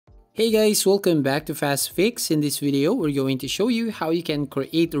Hey guys, welcome back to Fast Fix. In this video, we're going to show you how you can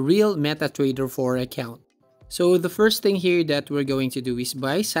create a real MetaTrader 4 account. So the first thing here that we're going to do is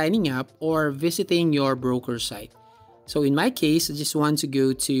by signing up or visiting your broker site. So in my case, I just want to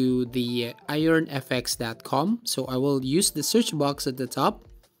go to the ironfx.com. So I will use the search box at the top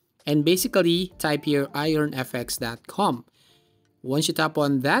and basically type here ironfx.com. Once you tap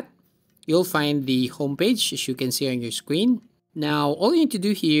on that, you'll find the homepage as you can see on your screen. Now, all you need to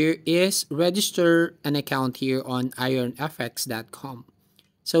do here is register an account here on ironfx.com.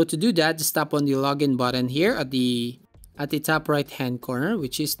 So to do that, just tap on the login button here at the top right hand corner,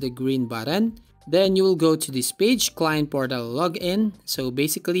 which is the green button. Then you will go to this page, client portal login. So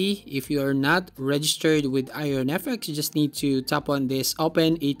basically, if you are not registered with ironfx, you just need to tap on this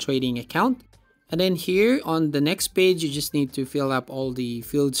open a trading account. And then here on the next page, you just need to fill up all the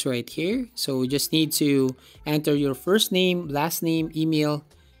fields right here. So you just need to enter your first name, last name, email,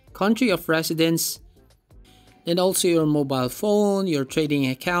 country of residence, and also your mobile phone, your trading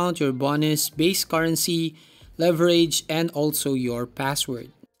account, your bonus, base currency, leverage, and also your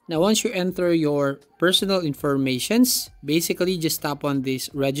password. Now, once you enter your personal informations, basically just tap on this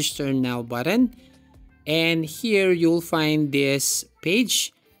register now button. And here you'll find this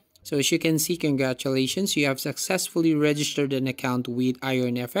page. So as you can see, congratulations, you have successfully registered an account with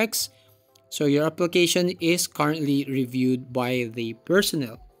ironfx. So your application is currently reviewed by the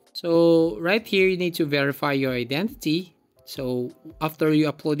personnel. So right here, you need to verify your identity. So after you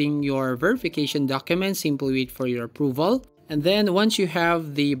uploading your verification documents, simply wait for your approval. And then once you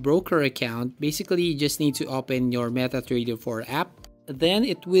have the broker account, basically you just need to open your MetaTrader 4 app. Then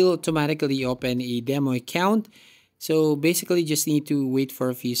it will automatically open a demo account. So basically just need to wait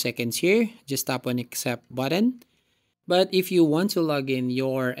for a few seconds here. Just tap on accept button. But if you want to log in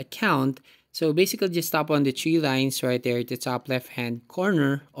your account, so basically just tap on the three lines right there at the top left hand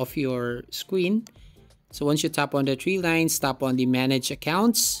corner of your screen. So once you tap on the three lines, tap on the manage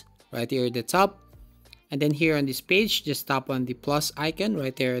accounts right here at the top. And then here on this page, just tap on the plus icon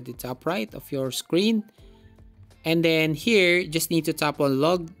right there at the top right of your screen. And then here, just need to tap on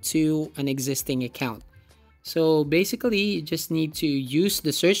log to an existing account. So basically, you just need to use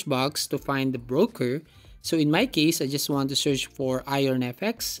the search box to find the broker. So in my case, I just want to search for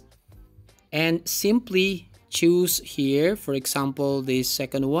ironfx and simply choose here, for example, this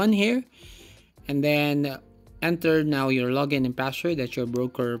second one here, and then enter now your login and password that your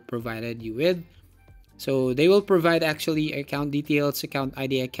broker provided you with. So they will provide actually account details, account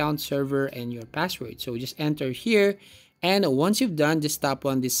ID, account server, and your password. So just enter here. And once you've done, just tap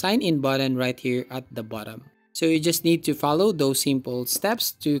on the sign in button right here at the bottom. So you just need to follow those simple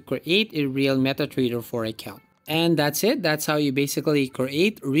steps to create a real MetaTrader 4 account. And that's it. That's how you basically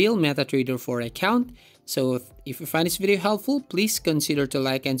create real MetaTrader 4 account. So if you find this video helpful, please consider to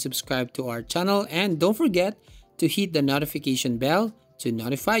like and subscribe to our channel. And don't forget to hit the notification bell to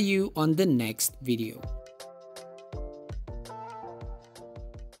notify you on the next video.